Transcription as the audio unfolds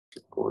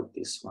Code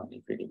this one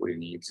if anybody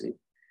needs it.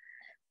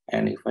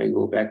 And if I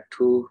go back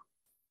to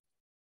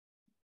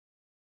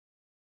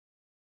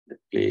the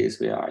place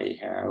where I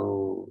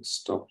have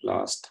stopped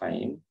last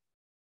time,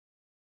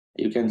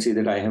 you can see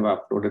that I have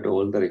uploaded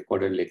all the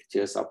recorded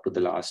lectures up to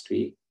the last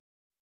week.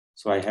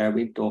 So I have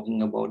been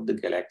talking about the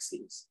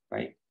galaxies,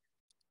 right?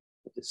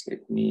 Just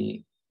let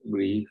me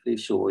briefly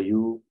show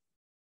you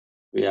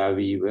where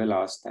we were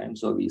last time.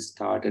 So we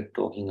started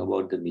talking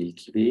about the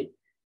Milky Way,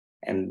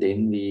 and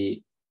then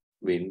we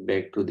went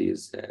back to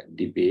this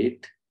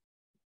debate,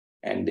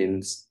 and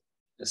then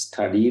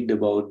studied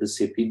about the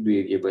Cepheid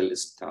variable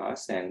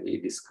stars, and we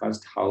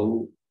discussed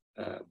how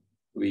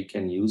we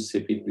can use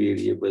Cepheid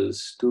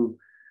variables to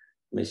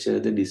measure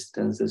the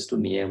distances to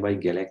nearby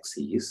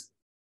galaxies.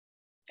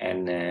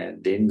 And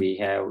then we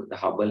have, the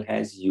Hubble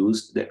has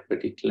used that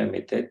particular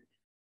method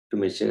to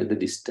measure the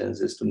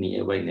distances to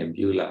nearby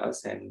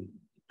nebulas, and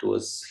it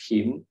was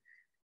him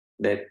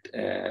that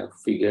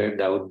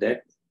figured out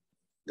that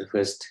the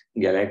first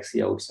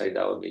galaxy outside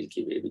our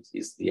Milky Way, which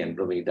is the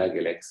Andromeda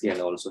galaxy,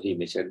 and also he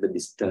measured the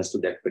distance to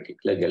that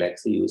particular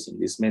galaxy using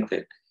this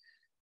method.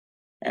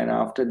 And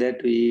after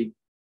that, we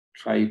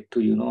tried to,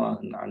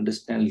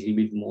 understand a little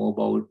bit more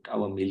about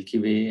our Milky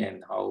Way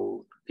and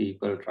how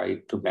people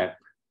tried to map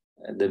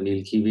the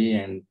Milky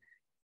Way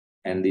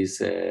and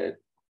this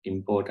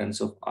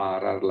importance of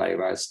RR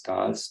Lyra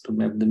stars to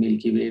map the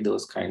Milky Way,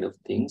 those kind of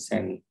things.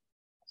 And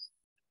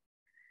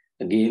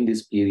again,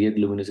 this period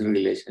luminosity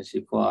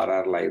relationship for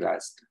RR Lyra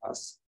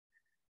stars.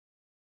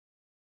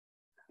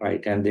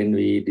 Right, and then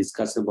we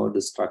discuss about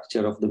the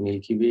structure of the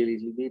Milky Way a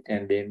little bit,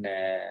 and then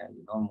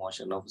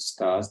motion of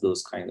stars,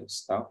 those kind of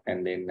stuff.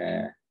 And then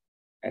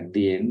at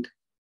the end,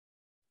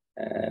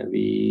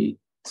 we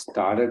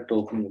started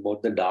talking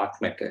about the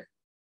dark matter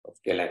of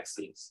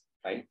galaxies,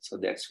 right? So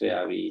that's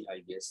where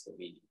I guess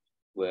we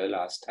were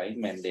last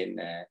time. And then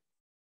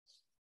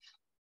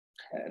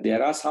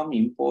there are some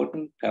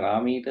important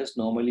parameters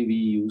normally we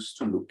used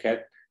to look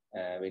at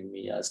when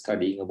we are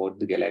studying about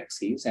the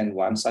galaxies. And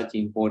one such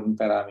important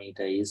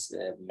parameter is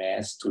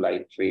mass to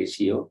light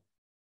ratio.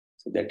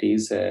 So that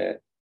is,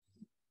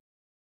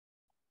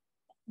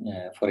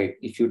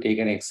 if you take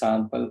an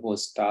example for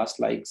stars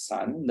like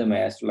Sun, the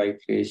mass to light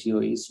ratio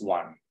is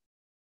 1,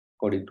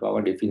 according to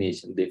our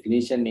definition.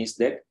 Definition is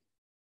that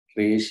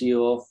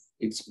ratio of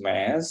its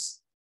mass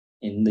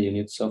in the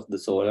units of the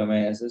solar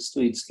masses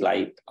to its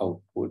light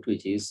output,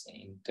 which is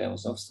in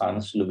terms of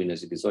sun's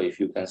luminosity. So if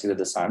you consider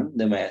the sun,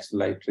 the mass to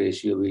light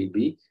ratio will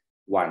be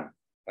 1,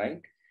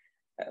 right?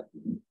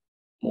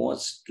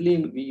 Mostly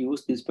we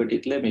use this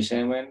particular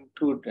measurement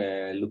to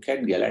look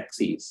at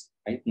galaxies,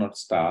 right? Not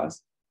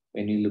stars.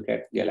 When you look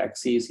at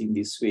galaxies in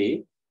this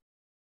way,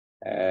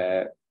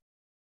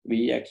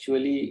 we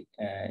actually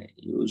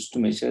used to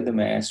measure the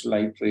mass to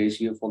light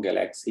ratio for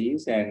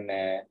galaxies. And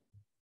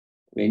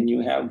when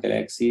you have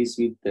galaxies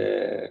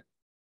with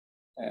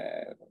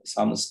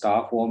some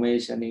star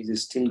formation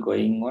is still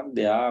going on,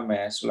 their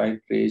mass to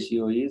light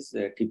ratio is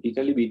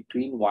typically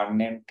between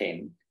 1 and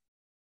 10.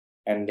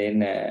 And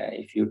then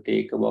if you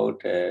take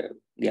about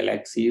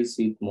galaxies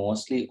with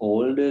mostly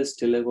older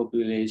stellar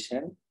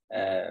population,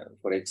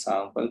 for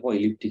example, for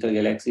elliptical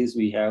galaxies,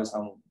 we have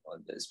some,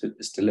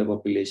 the stellar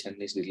population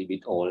is a little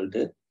bit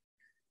older,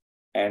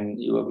 and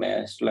your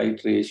mass to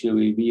light ratio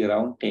will be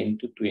around 10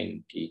 to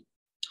 20.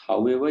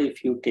 However,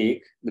 if you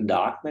take the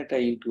dark matter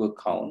into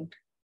account,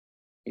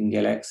 in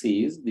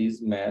galaxies,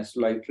 these mass to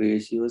light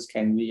ratios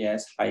can be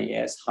as high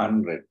as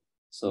 100.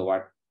 So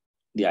what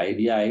the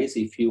idea is,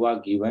 if you are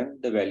given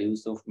the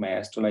values of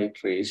mass to light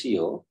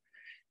ratio,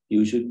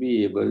 you should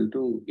be able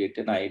to get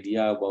an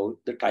idea about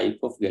the type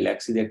of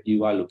galaxy that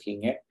you are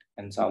looking at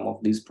and some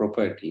of these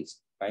properties,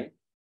 right?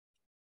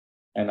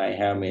 And I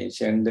have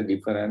mentioned the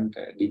different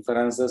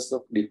differences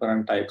of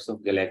different types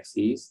of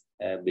galaxies,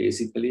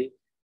 basically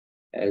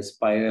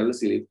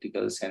spirals,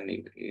 ellipticals,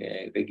 and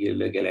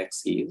regular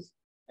galaxies.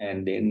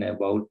 And then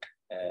about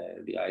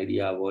the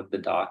idea about the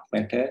dark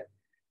matter,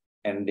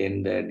 and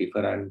then the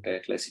different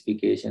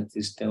classification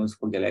systems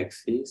for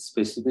galaxies.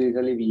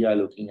 Specifically, we are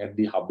looking at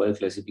the Hubble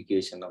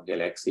classification of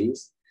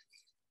galaxies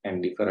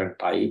and different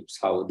types,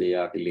 how they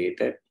are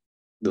related,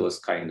 those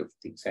kind of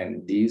things.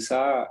 And these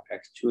are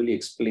actually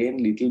explained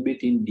a little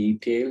bit in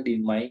detail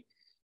in my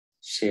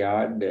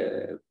shared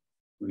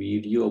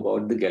video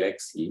about the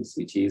galaxies,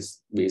 which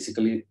is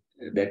basically,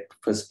 that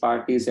first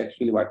part is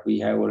actually what we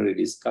have already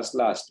discussed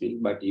last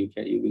week, but you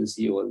will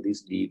see all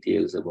these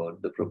details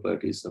about the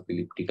properties of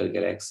elliptical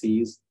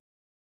galaxies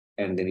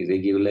and then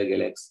irregular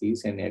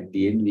galaxies. And at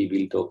the end, we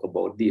will talk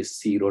about the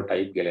S0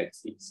 type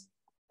galaxies,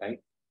 right?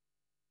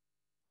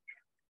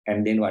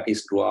 And then what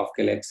is dwarf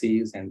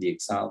galaxies and the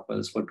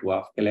examples for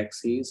dwarf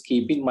galaxies.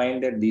 Keep in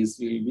mind that these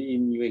will be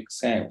in your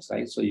exams,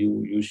 right? So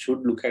you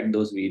should look at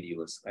those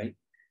videos, right?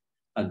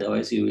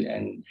 Otherwise, you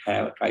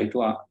will try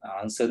to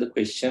answer the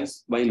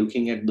questions by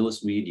looking at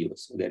those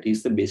videos. So that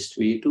is the best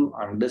way to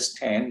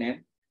understand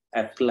and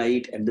apply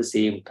it at the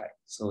same time.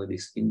 So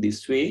in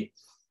this way,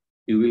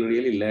 you will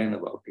really learn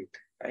about it,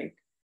 right?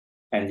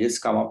 And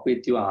just come up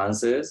with your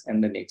answers,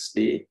 and the next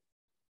day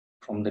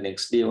from the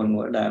next day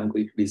onward, I am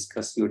going to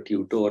discuss your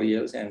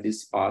tutorials and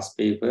this past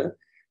paper.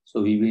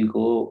 So we will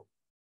go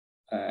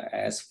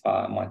as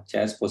much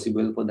as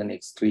possible for the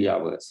next 3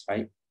 hours,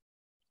 right?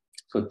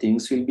 So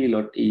things will be a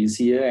lot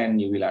easier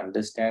and you will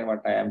understand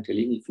what I am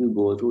telling if you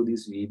go through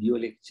these video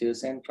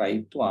lectures and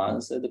try to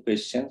answer the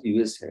questions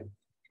yourself,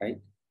 right?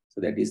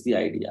 So that is the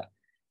idea.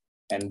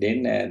 And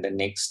then the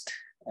next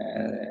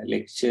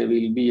lecture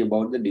will be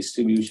about the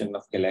distribution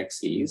of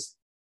galaxies.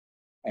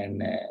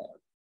 And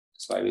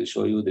so I will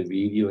show you the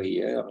video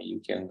here. I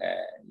mean,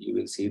 you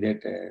will see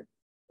that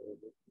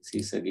this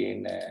is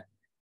again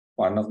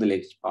one of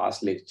the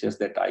past lectures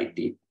that I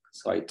did.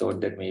 So I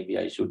thought that maybe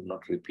I should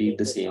not repeat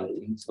the same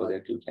thing so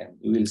that you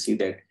will see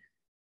that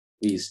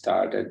we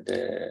started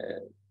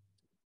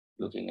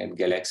looking at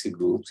galaxy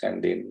groups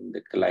and then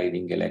the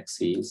colliding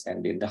galaxies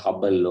and then the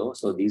Hubble law.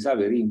 So these are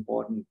very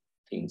important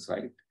things,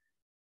 right?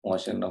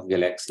 Motion of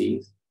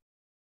galaxies.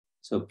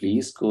 So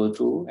please go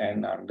through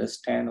and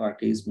understand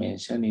what is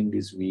mentioned in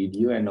this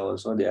video. And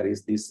also there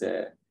is this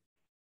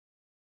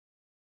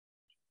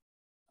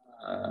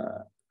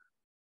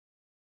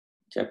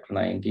chapter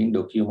 19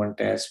 document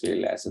as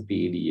well as a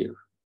PDF,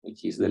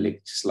 which is the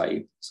lecture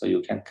slide. So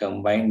you can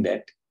combine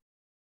that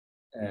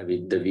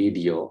with the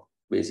video.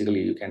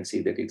 Basically, you can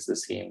see that it's the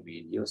same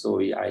video. So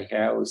I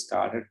have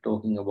started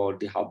talking about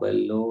the Hubble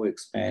law,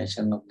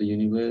 expansion of the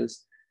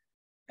universe,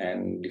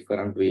 and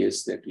different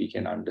ways that we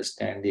can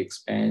understand the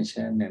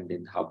expansion, and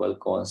then Hubble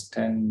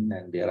constant,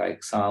 and there are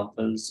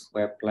examples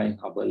for applying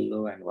Hubble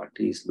law and what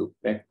is look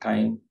back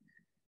time,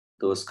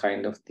 those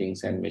kind of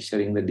things, and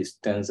measuring the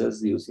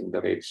distances using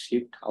the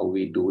redshift, how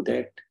we do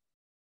that,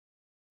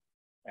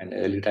 and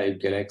early type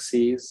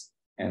galaxies,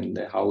 and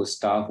how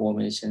star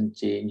formation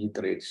change with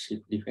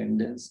redshift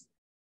dependence.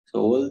 So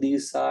all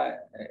these are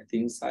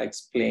things I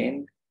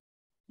explained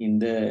in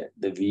the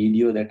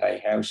video that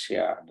I have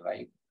shared,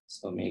 right?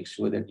 So make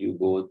sure that you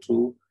go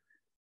through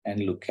and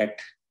look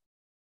at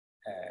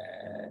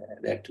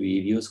that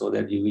video so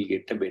that you will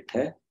get a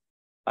better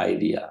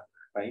idea,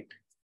 right?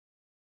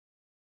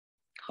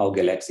 How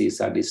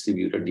galaxies are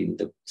distributed in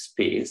the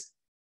space.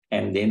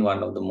 And then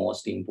one of the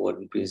most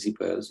important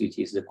principles, which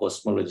is the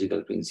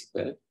cosmological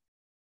principle,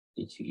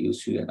 which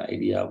gives you an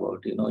idea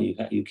about,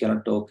 you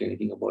cannot talk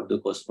anything about the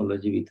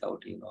cosmology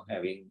without,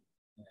 having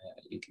a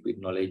little bit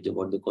knowledge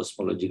about the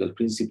cosmological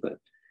principle.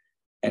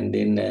 And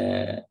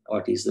then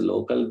what is the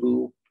local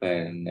group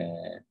and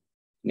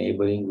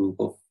neighboring group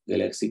of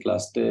galaxy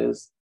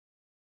clusters,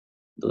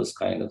 those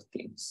kind of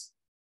things.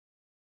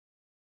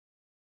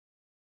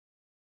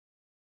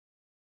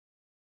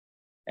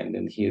 And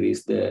then here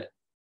is the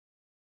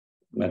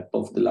map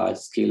of the large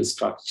scale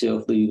structure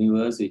of the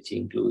universe, which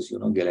includes,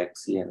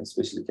 galaxy and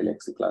especially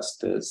galaxy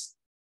clusters.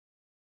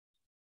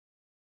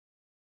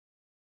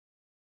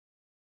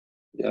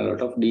 There are a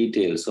lot of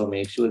details, so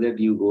make sure that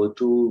you go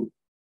to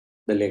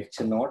the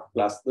lecture note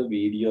plus the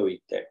video with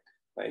that,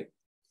 right?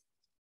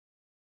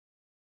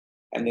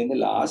 And then the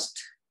last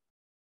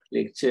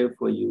lecture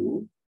for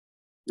you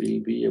will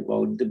be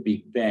about the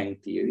Big Bang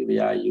theory,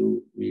 where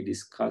we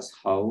discuss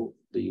how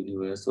the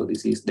universe, so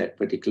this is that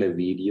particular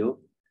video,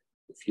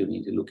 if you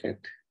need to look at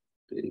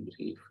very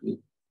briefly.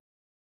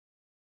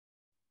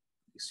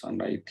 This one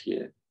right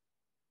here.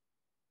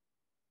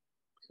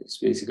 It's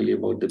basically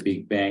about the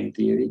Big Bang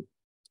theory.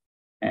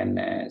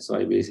 And so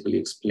I basically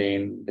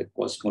explained the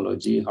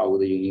cosmology, how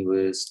the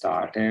universe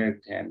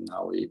started and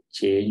how it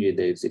changed with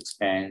its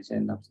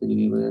expansion of the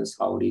universe,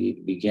 how did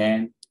it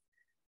began.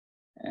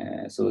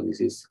 So this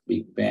is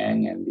Big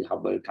Bang and the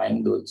Hubble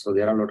time. So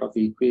there are a lot of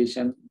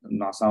equations.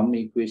 Now some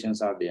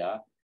equations are there,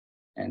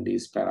 and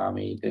these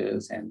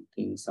parameters and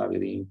things are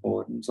very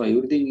important. So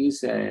everything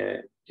is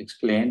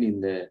explained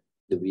in the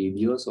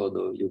video,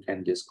 so you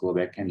can just go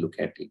back and look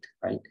at it,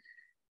 right?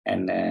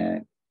 And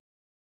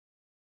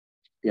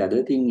the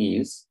other thing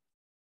is,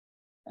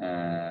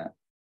 so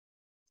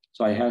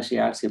I have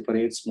shared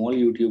separate small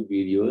YouTube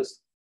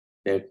videos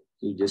that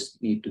you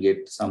just need to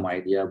get some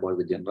idea about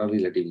the general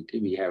relativity.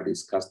 We have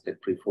discussed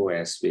that before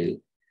as well.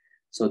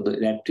 So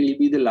that will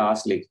be the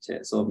last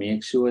lecture. So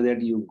make sure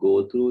that you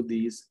go through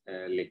these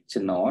lecture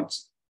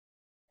notes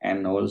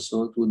and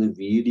also through the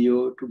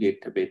video to get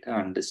a better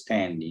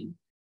understanding.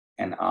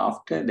 And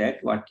after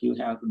that, what you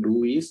have to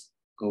do is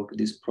go to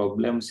this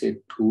problem set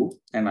 2.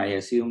 And I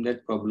assume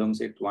that problem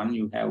set 1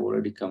 you have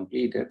already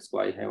completed. So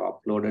I have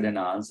uploaded an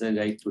answer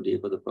guide today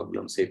for the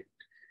problem set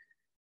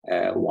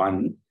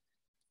 1.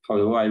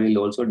 However, I will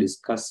also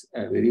discuss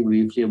very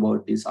briefly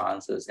about these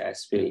answers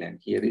as well. And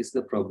here is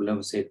the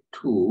problem set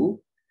 2,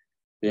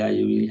 where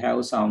you will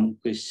have some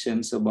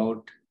questions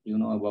about,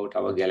 about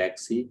our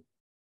galaxy,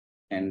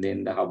 and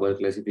then the Hubble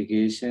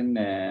classification,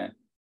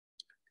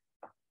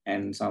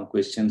 and some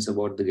questions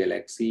about the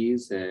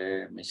galaxies,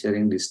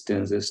 measuring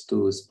distances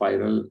to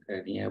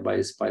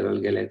nearby spiral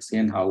galaxy,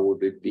 and how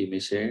would it be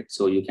measured.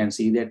 So you can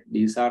see that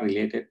these are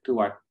related to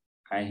what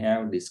I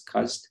have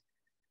discussed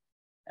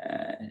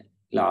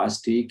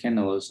last week, and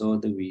also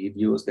the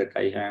videos that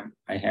I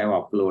have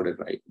uploaded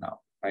right now,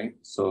 right?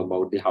 So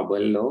about the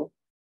Hubble law,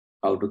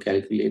 how to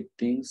calculate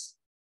things,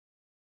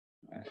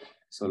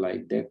 So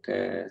like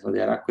that, so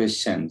there are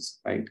questions,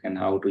 right? And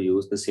how to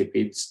use the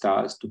Cepheid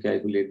stars to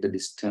calculate the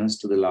distance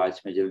to the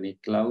large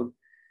Magellanic Cloud,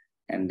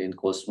 and then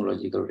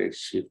cosmological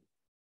redshift,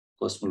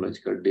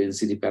 cosmological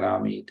density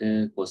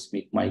parameter,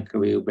 cosmic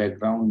microwave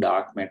background,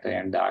 dark matter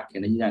and dark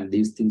energy. And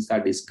these things are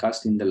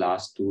discussed in the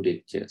last 2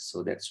 lectures.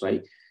 So that's why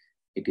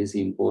it is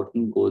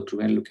important go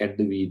through and look at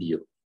the video,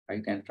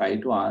 right? And try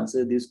to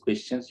answer these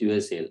questions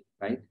yourself,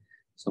 right?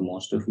 So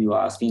most of you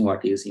are asking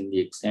what is in the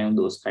exam,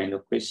 those kind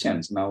of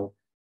questions. Now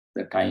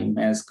the time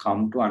has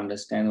come to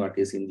understand what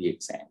is in the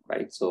exam,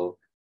 right? So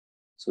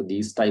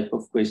these type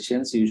of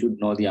questions, you should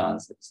know the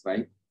answers,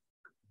 right?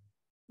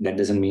 That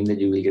doesn't mean that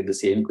you will get the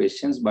same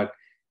questions, but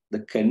the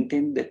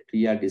content that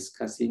we are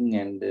discussing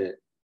and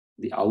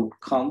the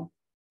outcome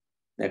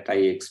that I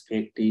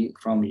expect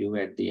from you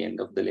at the end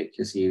of the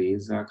lecture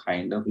series are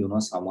kind of,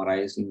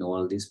 summarized in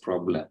all these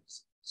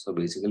problems. So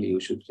basically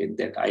you should get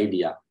that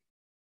idea.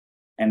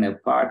 And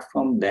apart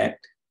from that,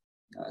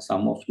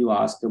 some of you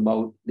asked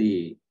about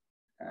the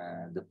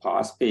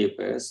past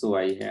paper. So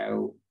I have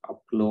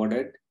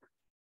uploaded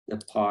the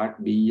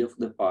part B of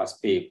the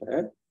past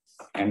paper.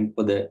 And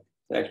for the,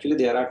 actually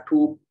there are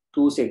two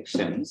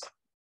sections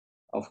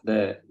of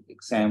the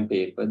exam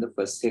paper. The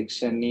first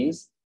section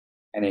is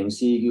an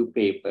MCQ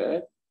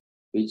paper,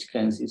 which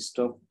consists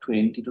of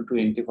 20 to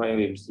 25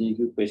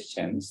 MCQ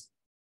questions.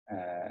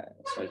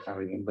 So I can't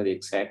remember the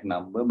exact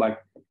number,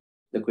 but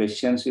the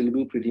questions will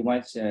be pretty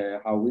much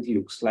how it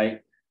looks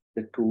like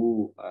the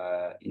two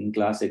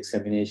in-class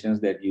examinations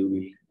that you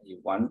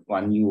will,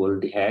 one you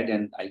already had,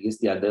 and I guess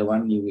the other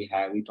one you will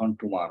have it on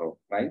tomorrow,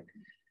 right?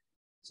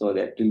 So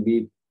that will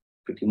be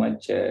pretty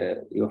much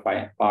your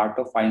part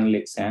of final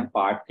exam.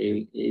 Part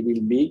A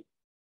will be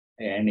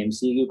an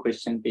MCQ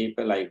question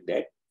paper like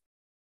that.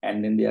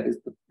 And then there is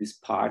this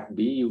part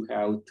B, you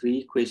have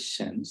 3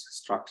 questions,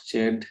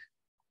 structured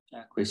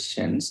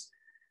questions,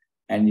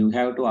 and you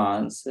have to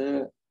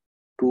answer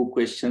 2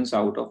 questions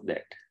out of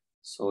that.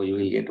 So you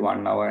will get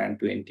 1 hour and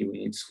 20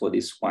 minutes for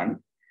this one,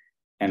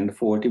 and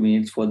 40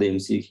 minutes for the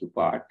MCQ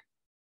part.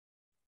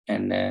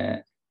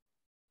 And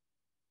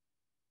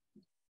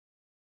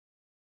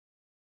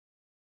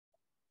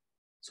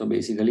so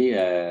basically,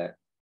 the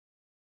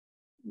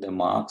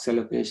marks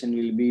allocation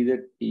will be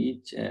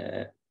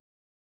that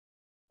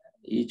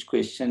each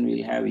question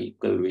will have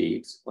equal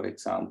weights. For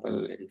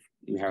example, if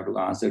you have to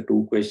answer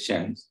 2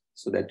 questions,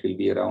 so that will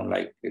be around,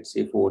 like, let's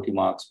say 40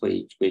 marks per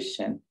each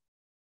question.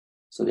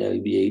 So there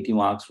will be 80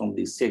 marks from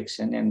this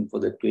section, and for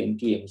the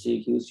 20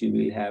 MCQs you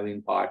will have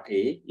in part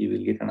A, you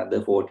will get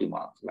another 40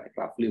 marks, like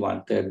roughly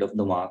 1/3 of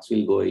the marks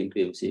will go into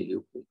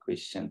MCQ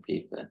question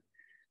paper.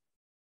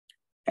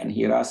 And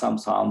here are some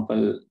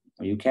sample,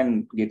 you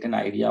can get an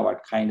idea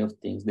what kind of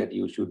things that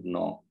you should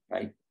know,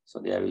 right? So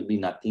there will be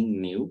nothing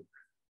new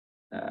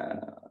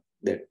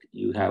that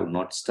you have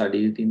not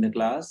studied in the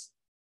class.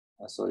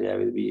 So there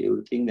will be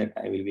everything that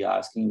I will be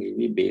asking will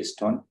be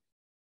based on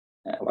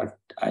what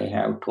I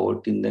have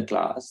taught in the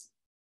class,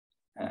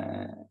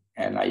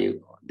 and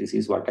this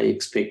is what I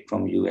expect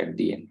from you at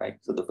the end, right?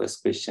 So the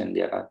first question,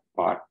 there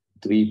are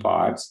 3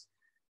 parts.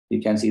 You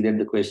can see that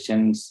the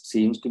questions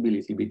seems to be a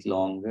little bit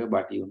longer,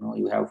 but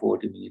you have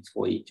 40 minutes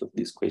for each of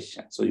these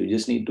questions. So you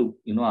just need to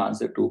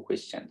answer 2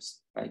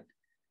 questions, right?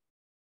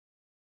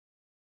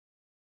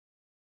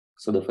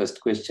 So the first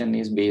question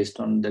is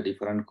based on the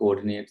different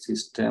coordinate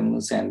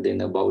systems, and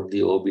then about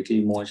the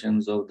orbital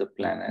motions of the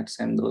planets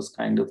and those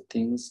kind of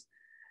things.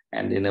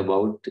 And then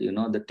about,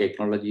 the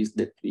technologies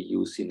that we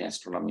use in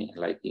astronomy,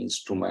 like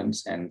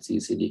instruments and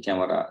CCD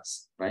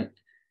cameras, right?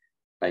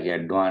 Like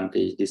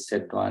advantage,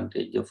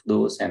 disadvantage of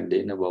those. And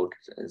then about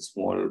a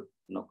small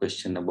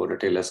question about a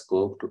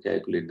telescope to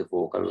calculate the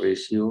focal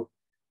ratio.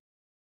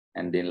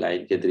 And then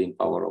light gathering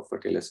power of a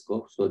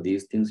telescope. So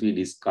these things we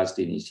discussed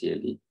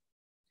initially.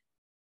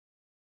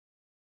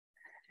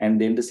 And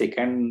then the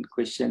second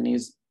question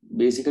is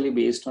basically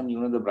based on,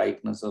 the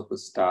brightness of the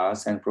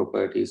stars and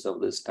properties of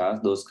the stars,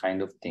 those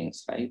kind of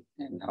things, right?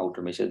 And how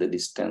to measure the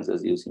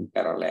distances using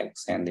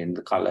parallax, and then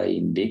the color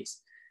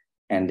index,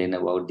 and then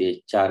about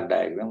the HR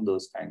diagram,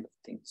 those kind of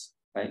things,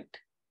 right?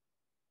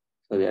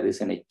 So there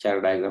is an HR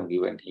diagram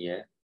given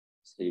here.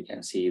 So you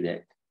can see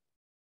that.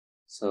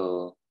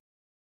 So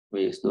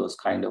with those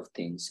kind of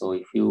things. So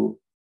if you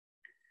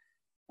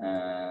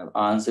can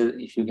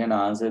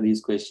answer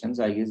these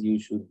questions, I guess you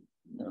should,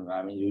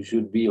 you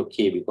should be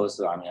okay,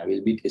 because I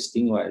will be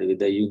testing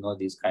whether you know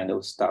this kind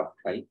of stuff,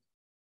 right?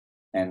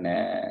 And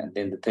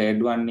then the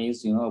third one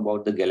is,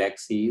 about the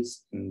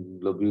galaxies,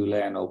 globular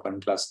and open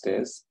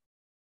clusters,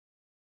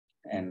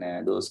 and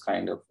those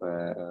kind of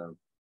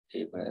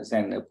papers.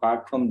 And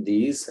apart from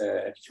these,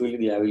 actually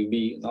there will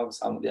be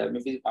there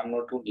may be 1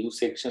 or 2 new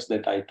sections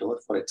that I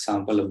taught. For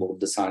example, about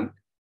the sun.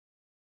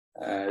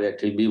 That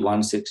will be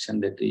one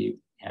section that we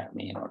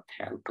may not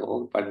have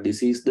taught, but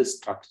this is the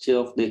structure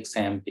of the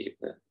exam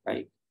paper,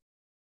 right?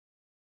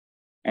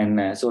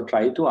 And so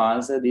try to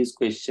answer these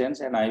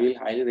questions, and I will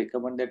highly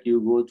recommend that you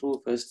go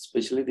through first,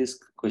 especially this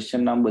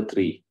question number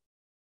 3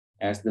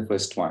 as the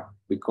first one,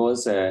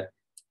 because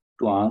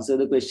to answer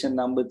the question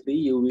number 3,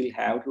 you will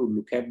have to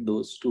look at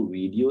those 2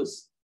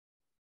 videos,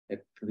 the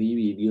 3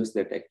 videos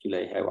that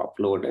actually I have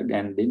uploaded,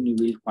 and then you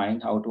will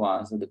find how to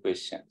answer the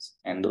questions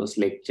and those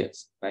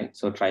lectures, right?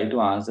 So try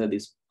to answer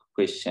this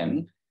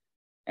question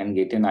and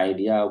get an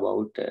idea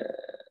about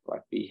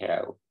what we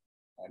have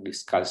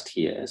discussed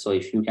here. So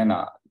if you can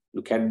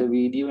look at the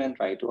video and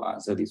try to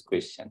answer this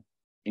question.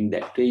 In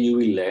that way, you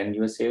will learn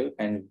yourself,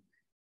 and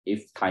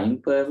if time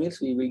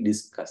permits, we will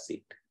discuss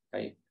it,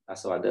 right?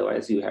 So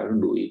otherwise, you have to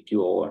do it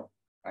your own,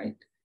 right?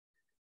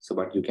 So,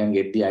 but you can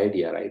get the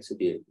idea, right? So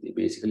the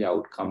basically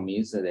outcome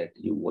is that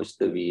you watch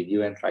the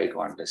video and try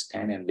to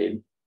understand, and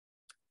then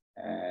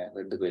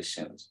read the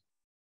questions.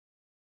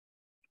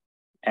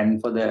 And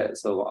for the,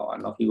 so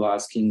one of you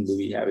asking, do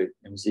we have an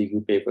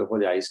MCQ paper for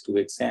the ICE2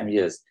 exam?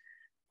 Yes.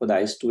 For the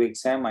ICE2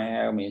 exam, I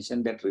have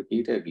mentioned that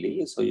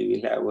repeatedly. So you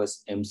will have a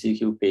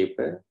MCQ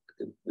paper,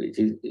 which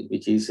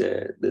is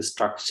the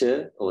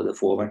structure or the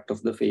format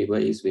of the paper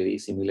is very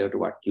similar to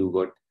what you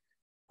got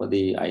for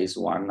the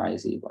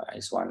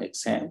ICE1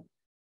 exam.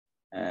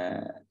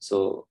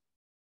 So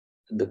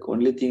the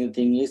only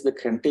thing is the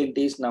content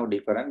is now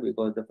different,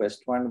 because the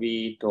first one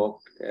we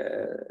talked,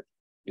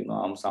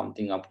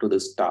 something up to the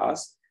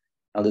stars.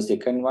 Now the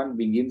second one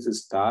begins the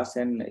stars,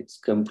 and it's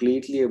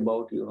completely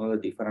about, the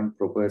different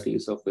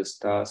properties of the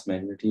stars,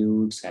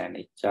 magnitudes and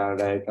HR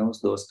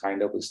diagrams, those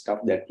kind of stuff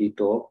that we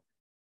talk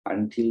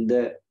until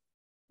the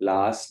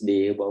last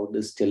day about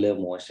the stellar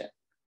motion,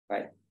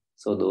 right?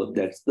 So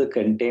that's the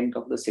content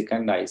of the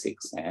second ICE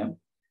exam.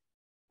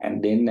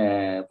 And then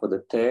for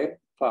the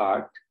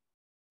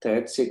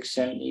third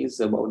section is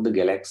about the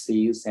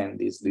galaxies and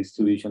this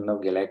distribution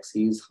of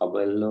galaxies,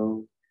 Hubble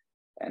law,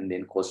 and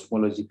then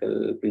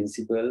cosmological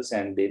principles,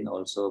 and then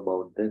also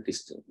about the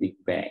Big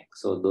Bang.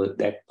 So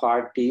that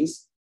part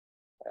is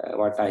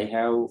what I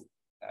have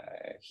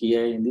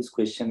here in this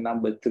question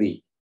number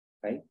 3,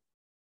 right?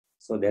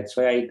 So that's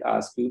why I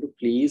ask you to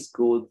please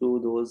go through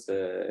those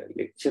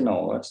lecture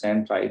notes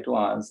and try to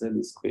answer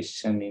this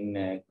question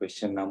in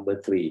question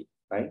number 3,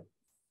 right?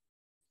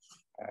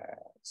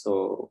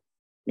 So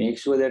make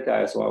sure that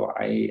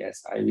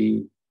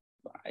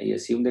I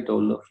assume that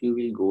all of you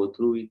will go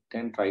through it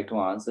and try to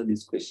answer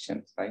these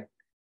questions, right?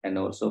 And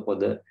also for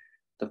the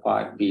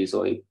part B.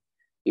 So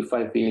if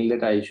I feel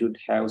that I should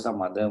have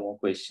some other more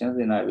questions,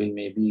 then I will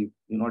maybe,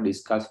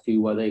 discuss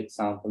few other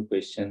example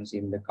questions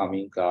in the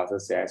coming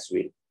classes as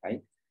well,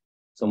 right?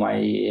 So my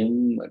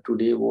aim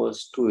today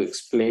was to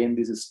explain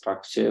this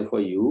structure for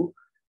you,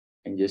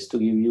 and just to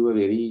give you a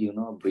very,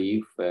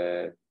 brief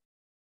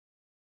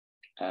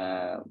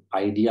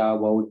idea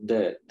about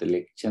the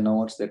lecture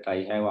notes that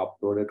I have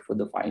uploaded for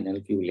the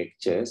final few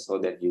lectures, so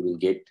that you will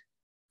get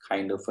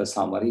kind of a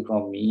summary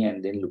from me,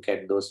 and then look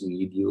at those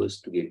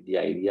videos to get the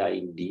idea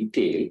in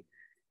detail.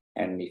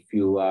 And if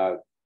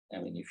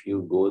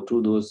you go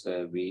through those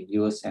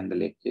videos and the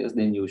lectures,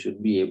 then you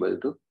should be able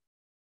to,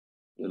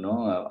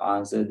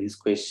 answer this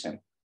question,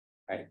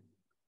 right?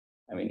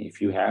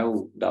 If you have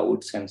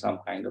doubts and some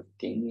kind of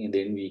thing,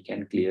 then we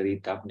can clear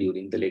it up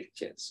during the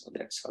lectures. So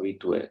that's how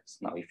it works.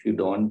 Now, if you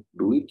don't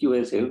do it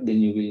yourself,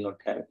 then you will not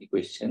have any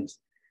questions.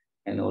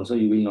 And also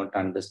you will not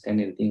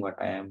understand anything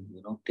what I am,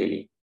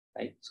 telling,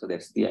 right? So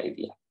that's the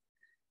idea.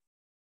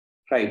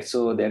 Right,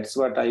 so that's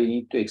what I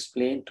need to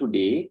explain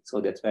today. So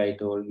that's why I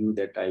told you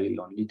that I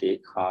will only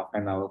take half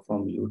an hour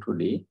from you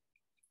today.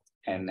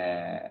 And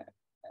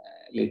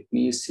let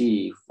me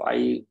see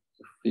if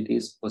it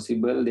is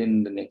possible,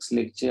 then the next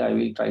lecture I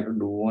will try to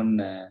do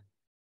on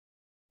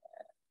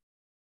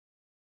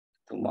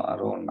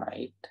tomorrow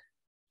night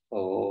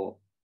or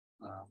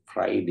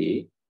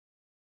Friday.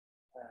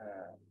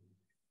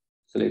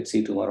 So let's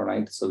see tomorrow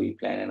night. So we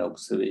plan an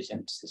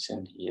observation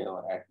session here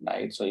at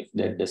night. So if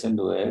that doesn't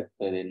work,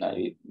 then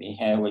I may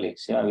have a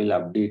lecture. I will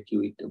update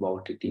you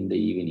about it in the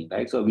evening,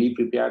 right? So we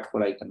prepared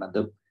for like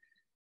another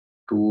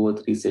 2 or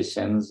 3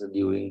 sessions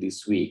during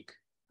this week,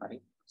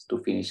 right? To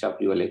finish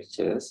up your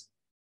lectures.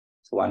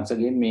 So once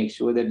again, make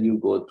sure that you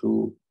go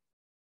through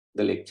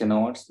the lecture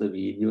notes, the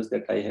videos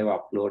that I have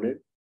uploaded.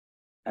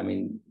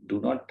 Do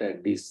not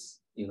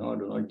do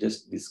not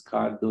just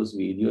discard those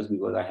videos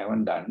because I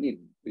haven't done it.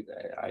 You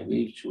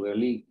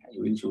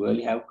will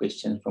surely have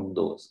questions from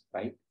those,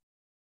 right?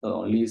 The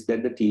only is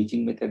that the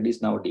teaching method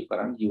is now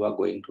different. You are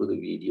going through the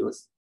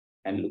videos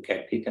and look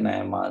at it, and I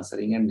am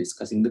answering and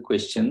discussing the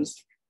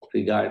questions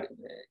regarding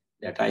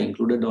that I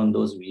included on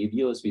those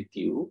videos with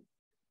you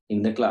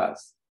in the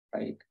class,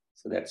 right?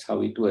 So that's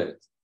how it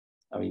works.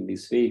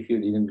 This way, if you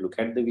didn't look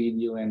at the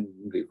video and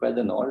refer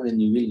the note, then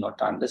you will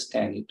not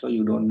understand it, or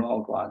you don't know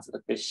how to answer the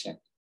question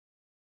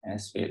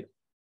as well.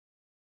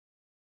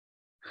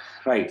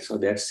 Right, so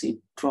that's it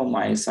from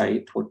my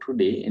side for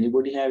today.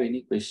 Anybody have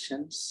any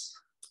questions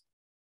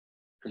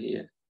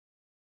here?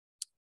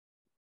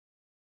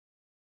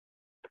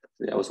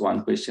 There was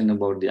one question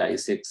about the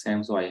ICE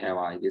exam, so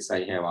I guess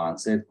I have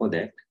answered for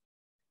that.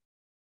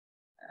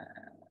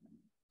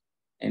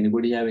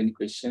 Anybody have any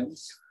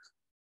questions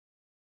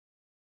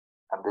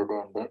other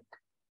than that?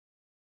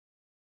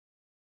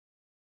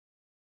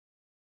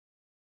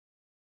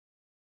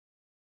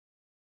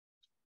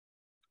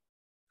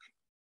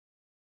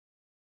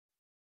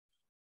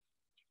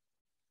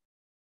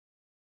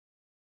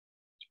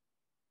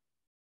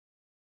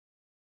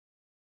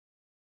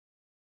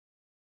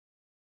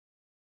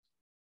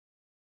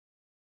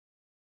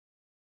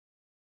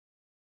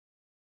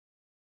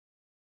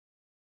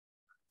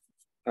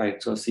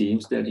 Right, so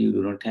seems that you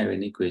do not have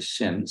any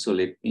questions. So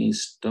let me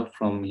stop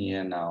from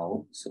here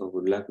now. So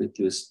good luck with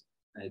your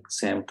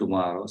exam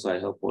tomorrow. So I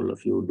hope all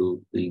of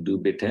you will do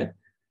better.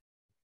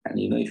 And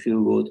if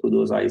you go through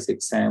those ICE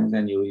exams,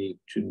 then it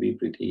should be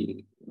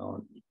pretty,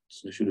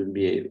 it shouldn't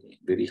be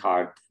very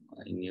hard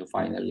in your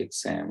final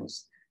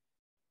exams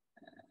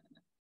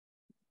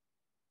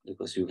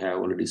because you have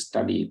already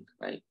studied,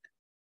 right?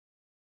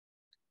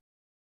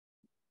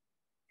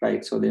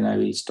 Right, so then I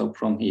will stop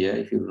from here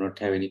if you do not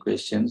have any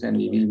questions, and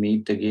we will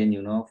meet again,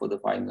 for the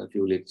final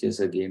few lectures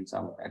again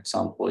at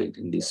some point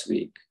in this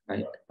week,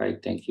 right? Right,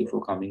 thank you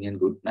for coming and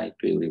good night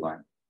to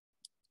everyone.